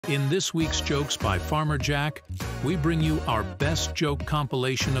In this week's Jokes by Farmer Jack, we bring you our best joke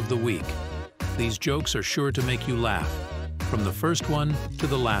compilation of the week. These jokes are sure to make you laugh, from the first one to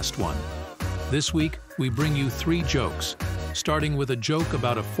the last one. This week, we bring you 3 jokes, starting with a joke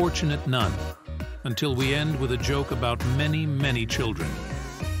about a fortunate nun, until we end with a joke about many, many children.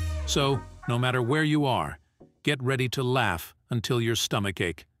 So, no matter where you are, get ready to laugh until your stomach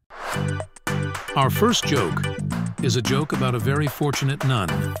ache. Our first joke is a joke about a very fortunate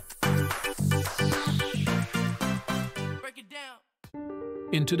nun.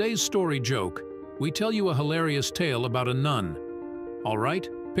 In today's story joke, we tell you a hilarious tale about a nun. All right,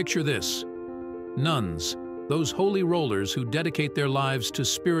 picture this. Nuns, those holy rollers who dedicate their lives to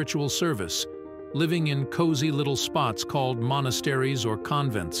spiritual service, living in cozy little spots called monasteries or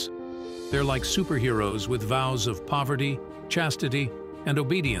convents. They're like superheroes with vows of poverty, chastity, and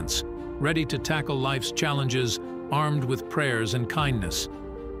obedience, ready to tackle life's challenges, armed with prayers and kindness.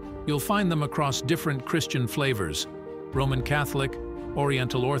 You'll find them across different Christian flavors: Roman Catholic,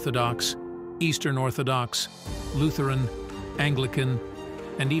 Oriental Orthodox, Eastern Orthodox, Lutheran, Anglican,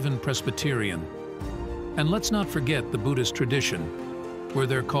 and even Presbyterian. And let's not forget the Buddhist tradition, where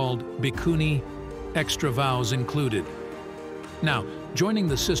they're called bhikkhuni, extra vows included. Now, joining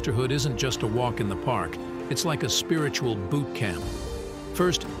the sisterhood isn't just a walk in the park, it's like a spiritual boot camp.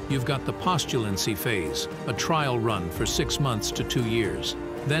 First, you've got the postulancy phase, a trial run for 6 months to 2 years.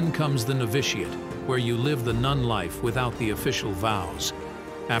 Then comes the novitiate, where you live the nun life without the official vows.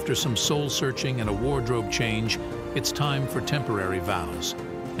 After some soul-searching and a wardrobe change, it's time for temporary vows.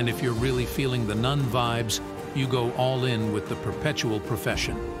 And if you're really feeling the nun vibes, you go all in with the perpetual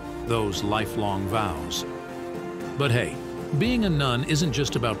profession, those lifelong vows. But hey, being a nun isn't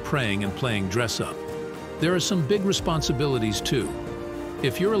just about praying and playing dress-up. There are some big responsibilities too.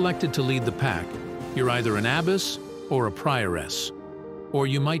 If you're elected to lead the pack, you're either an abbess or a prioress. Or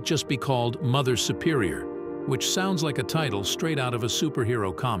you might just be called Mother Superior, which sounds like a title straight out of a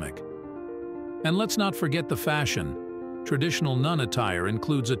superhero comic. And let's not forget the fashion. Traditional nun attire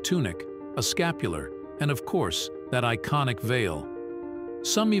includes a tunic, a scapular, and of course, that iconic veil.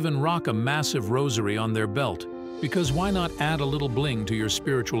 Some even rock a massive rosary on their belt, because why not add a little bling to your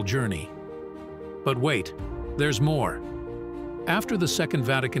spiritual journey? But wait, there's more. After the Second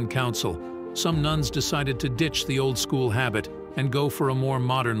Vatican Council, some nuns decided to ditch the old-school habit and go for a more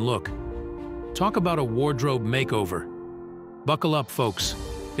modern look. Talk about a wardrobe makeover. Buckle up, folks.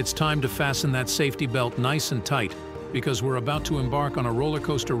 It's time to fasten that safety belt nice and tight, because we're about to embark on a roller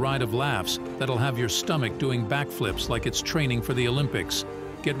coaster ride of laughs that'll have your stomach doing backflips like it's training for the Olympics.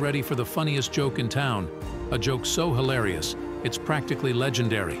 Get ready for the funniest joke in town, a joke so hilarious, it's practically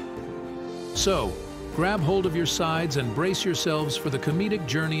legendary. So, grab hold of your sides and brace yourselves for the comedic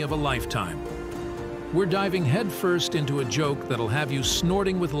journey of a lifetime. We're diving headfirst into a joke that'll have you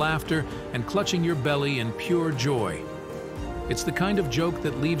snorting with laughter and clutching your belly in pure joy. It's the kind of joke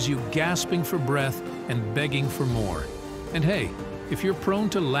that leaves you gasping for breath and begging for more. And hey, if you're prone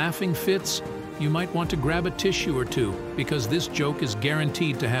to laughing fits, you might want to grab a tissue or two, because this joke is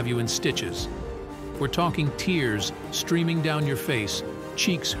guaranteed to have you in stitches. We're talking tears streaming down your face,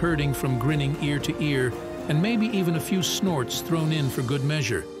 cheeks hurting from grinning ear to ear, and maybe even a few snorts thrown in for good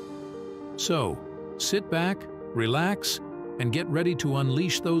measure. So, sit back, relax, and get ready to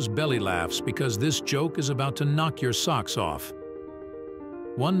unleash those belly laughs, because this joke is about to knock your socks off.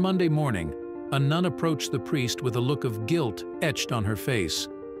 One Monday morning, a nun approached the priest with a look of guilt etched on her face.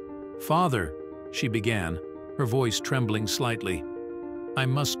 "Father," she began, her voice trembling slightly, "I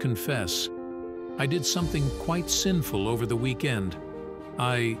must confess, I did something quite sinful over the weekend.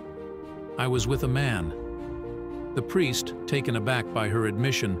 I was with a man." The priest, taken aback by her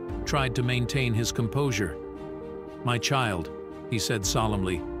admission, tried to maintain his composure. "My child," he said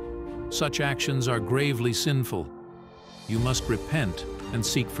solemnly, "such actions are gravely sinful. You must repent and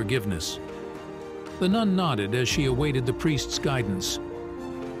seek forgiveness." The nun nodded as she awaited the priest's guidance.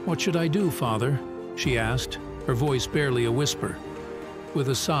 "What should I do, Father?" she asked, her voice barely a whisper. With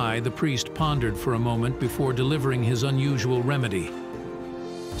a sigh, the priest pondered for a moment before delivering his unusual remedy.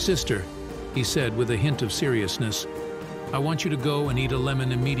 "Sister," he said with a hint of seriousness, "I want you to go and eat a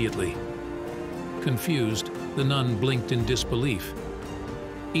lemon immediately." Confused, the nun blinked in disbelief.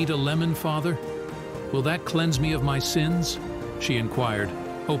 "Eat a lemon, Father? Will that cleanse me of my sins?" she inquired,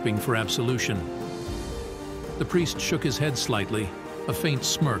 hoping for absolution. The priest shook his head slightly, a faint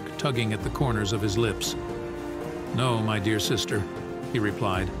smirk tugging at the corners of his lips. "No, my dear sister," he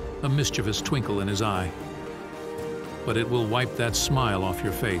replied, a mischievous twinkle in his eye. "But it will wipe that smile off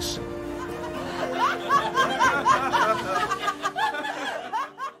your face."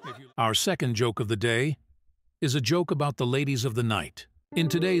 Our second joke of the day is a joke about the ladies of the night. In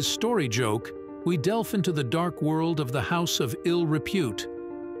today's story joke, we delve into the dark world of the House of Ill Repute,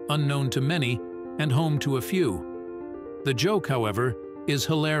 unknown to many and home to a few. The joke, however, is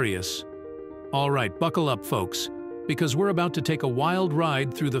hilarious. All right, buckle up, folks, because we're about to take a wild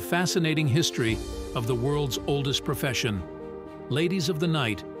ride through the fascinating history of the world's oldest profession, ladies of the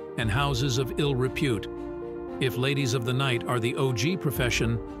night and houses of ill repute. If ladies of the night are the OG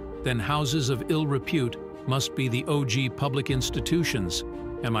profession, then houses of ill repute must be the OG public institutions.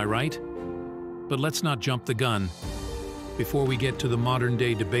 Am I right? But let's not jump the gun. Before we get to the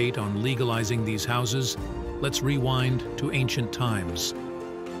modern-day debate on legalizing these houses, let's rewind to ancient times.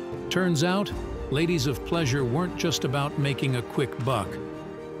 Turns out, ladies of pleasure weren't just about making a quick buck.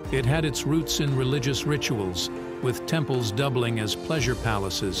 It had its roots in religious rituals, with temples doubling as pleasure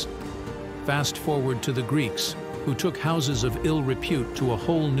palaces. Fast forward to the Greeks, who took houses of ill repute to a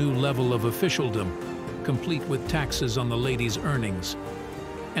whole new level of officialdom, complete with taxes on the ladies' earnings.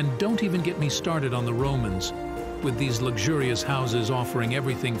 And don't even get me started on the Romans, with these luxurious houses offering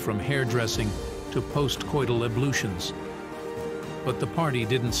everything from hairdressing to post-coital ablutions. But the party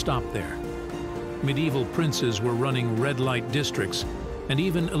didn't stop there. Medieval princes were running red-light districts, and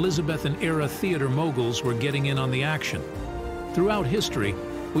even Elizabethan-era theater moguls were getting in on the action. Throughout history,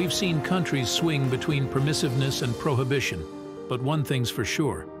 we've seen countries swing between permissiveness and prohibition. But one thing's for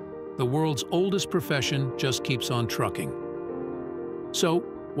sure, the world's oldest profession just keeps on trucking. So,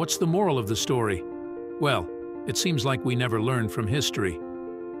 what's the moral of the story? Well, it seems like we never learn from history.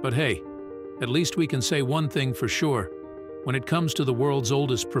 But hey, at least we can say one thing for sure. When it comes to the world's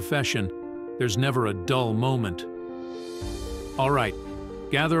oldest profession, there's never a dull moment. All right,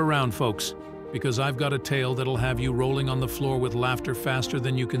 gather around, folks, because I've got a tale that'll have you rolling on the floor with laughter faster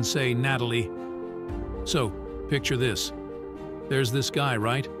than you can say, Natalie. So, picture this. There's this guy,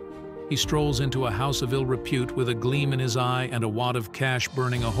 right? He strolls into a house of ill repute with a gleam in his eye and a wad of cash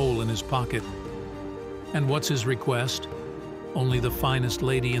burning a hole in his pocket. And what's his request? Only the finest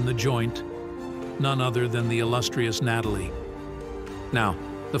lady in the joint. None other than the illustrious Natalie. Now,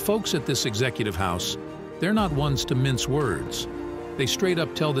 the folks at this executive house, they're not ones to mince words. They straight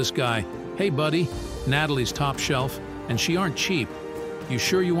up tell this guy, "Hey buddy, Natalie's top shelf, and she aren't cheap. You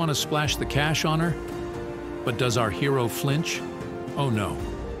sure you want to splash the cash on her?" But does our hero flinch? Oh no,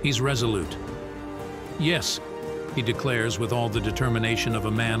 he's resolute. "Yes," he declares with all the determination of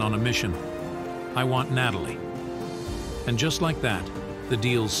a man on a mission. "I want Natalie." And just like that, the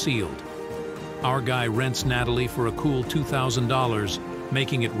deal's sealed. Our guy rents Natalie for a cool $2,000,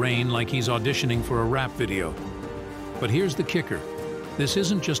 making it rain like he's auditioning for a rap video. But here's the kicker. This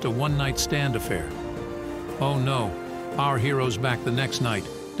isn't just a one-night stand affair. Oh no, our hero's back the next night,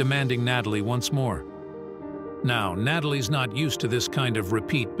 demanding Natalie once more. Now, Natalie's not used to this kind of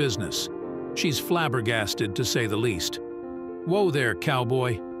repeat business. She's flabbergasted, to say the least. "Whoa there,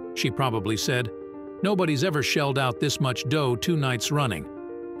 cowboy," she probably said. "Nobody's ever shelled out this much dough 2 nights running.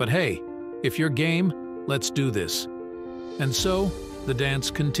 But hey, if you're game, let's do this." And so, the dance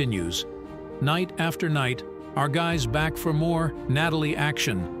continues. Night after night, our guy's back for more Natalie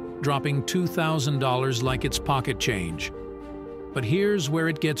action, dropping $2,000 like it's pocket change. But here's where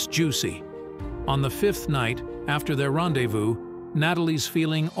it gets juicy. On the 5th night, after their rendezvous, Natalie's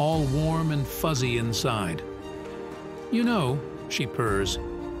feeling all warm and fuzzy inside. "You know," she purrs,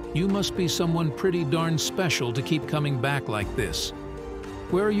 "you must be someone pretty darn special to keep coming back like this.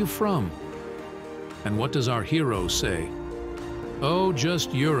 Where are you from?" And what does our hero say? "Oh,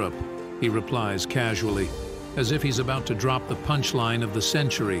 just Europe," he replies casually, as if he's about to drop the punchline of the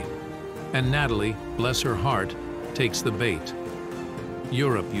century. And Natalie, bless her heart, takes the bait.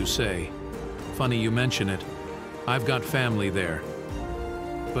 "Europe, you say? Funny you mention it. I've got family there."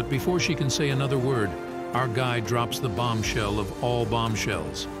 But before she can say another word, our guy drops the bombshell of all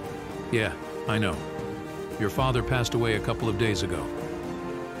bombshells. "Yeah, I know. Your father passed away a couple of days ago.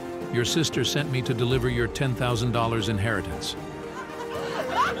 Your sister sent me to deliver your $10,000 inheritance."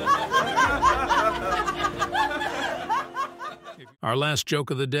 Our last joke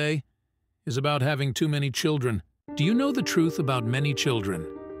of the day is about having too many children. Do you know the truth about many children?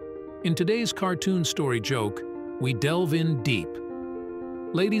 In today's cartoon story joke, we delve in deep.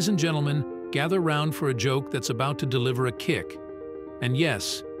 Ladies and gentlemen, gather round for a joke that's about to deliver a kick. And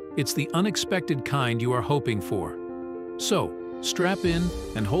yes, it's the unexpected kind you are hoping for. So, strap in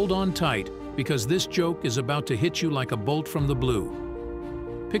and hold on tight, because this joke is about to hit you like a bolt from the blue.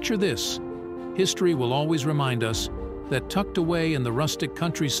 Picture this. History will always remind us that tucked away in the rustic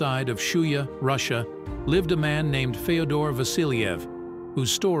countryside of Shuya, Russia, lived a man named Fyodor Vasilyev,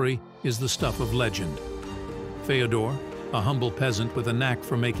 whose story is the stuff of legend. Fyodor, a humble peasant with a knack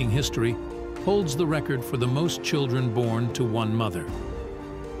for making history, holds the record for the most children born to one mother.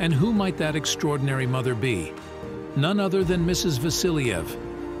 And who might that extraordinary mother be? None other than Mrs. Vasiliev,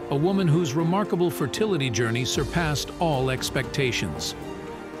 a woman whose remarkable fertility journey surpassed all expectations.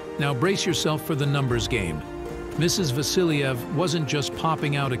 Now brace yourself for the numbers game. Mrs. Vasiliev wasn't just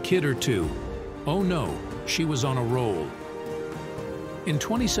popping out a kid or two. Oh no, she was on a roll. In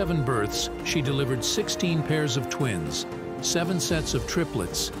 27 births, she delivered 16 pairs of twins, 7 sets of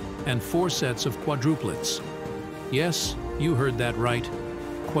triplets, and 4 sets of quadruplets. Yes, you heard that right.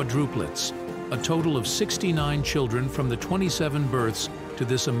 Quadruplets. A total of 69 children from the 27 births to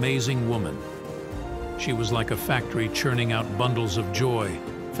this amazing woman. She was like a factory churning out bundles of joy,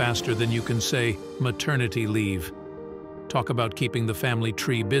 faster than you can say maternity leave. Talk about keeping the family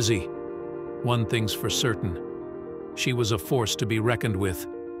tree busy. One thing's for certain. She was a force to be reckoned with.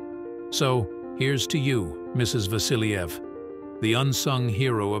 So, here's to you, Mrs. Vasiliev, the unsung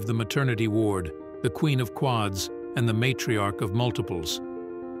hero of the maternity ward, the queen of quads, and the matriarch of multiples.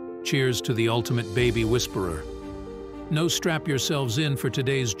 Cheers to the ultimate baby whisperer. Now strap yourselves in for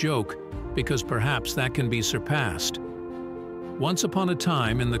today's joke, because perhaps that can be surpassed. Once upon a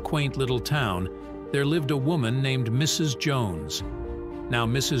time in the quaint little town, there lived a woman named Mrs. Jones. Now,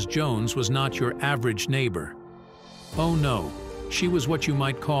 Mrs. Jones was not your average neighbor. Oh no, she was what you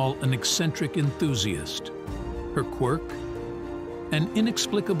might call an eccentric enthusiast. Her quirk? An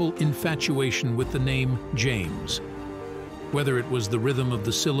inexplicable infatuation with the name James. Whether it was the rhythm of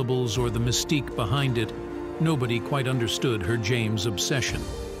the syllables or the mystique behind it, nobody quite understood her James obsession.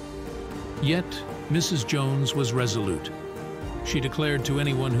 Yet, Mrs. Jones was resolute. She declared to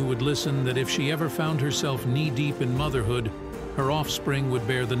anyone who would listen that if she ever found herself knee-deep in motherhood, her offspring would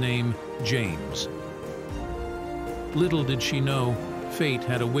bear the name James. Little did she know, fate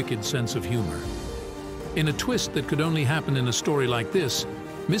had a wicked sense of humor. In a twist that could only happen in a story like this,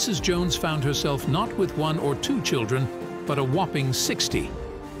 Mrs. Jones found herself not with 1 or 2 children, but a whopping 60.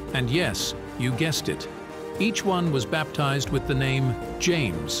 And yes, you guessed it. Each one was baptized with the name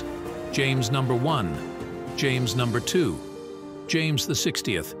James. James number 1, James number 2, James the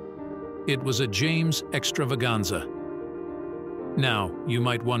 60th. It was a James extravaganza. Now, you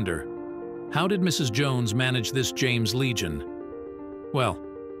might wonder, how did Mrs. Jones manage this James Legion? Well,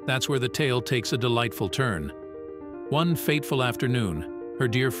 that's where the tale takes a delightful turn. One fateful afternoon, her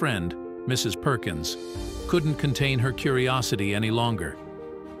dear friend, Mrs. Perkins, couldn't contain her curiosity any longer.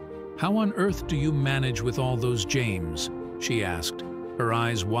 "How on earth do you manage with all those James?" she asked, her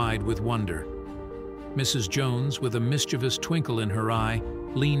eyes wide with wonder. Mrs. Jones, with a mischievous twinkle in her eye,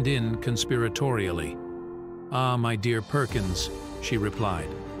 leaned in conspiratorially. "Ah, my dear Perkins," she replied,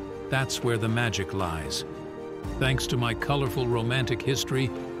 "that's where the magic lies. Thanks to my colorful romantic history,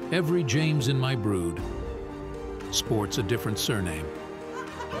 every James in my brood sports a different surname."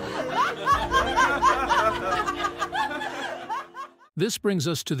 This brings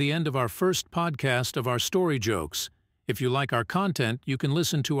us to the end of our first podcast of our story jokes. If you like our content, you can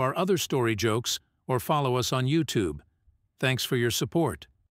listen to our other story jokes or follow us on YouTube. Thanks for your support.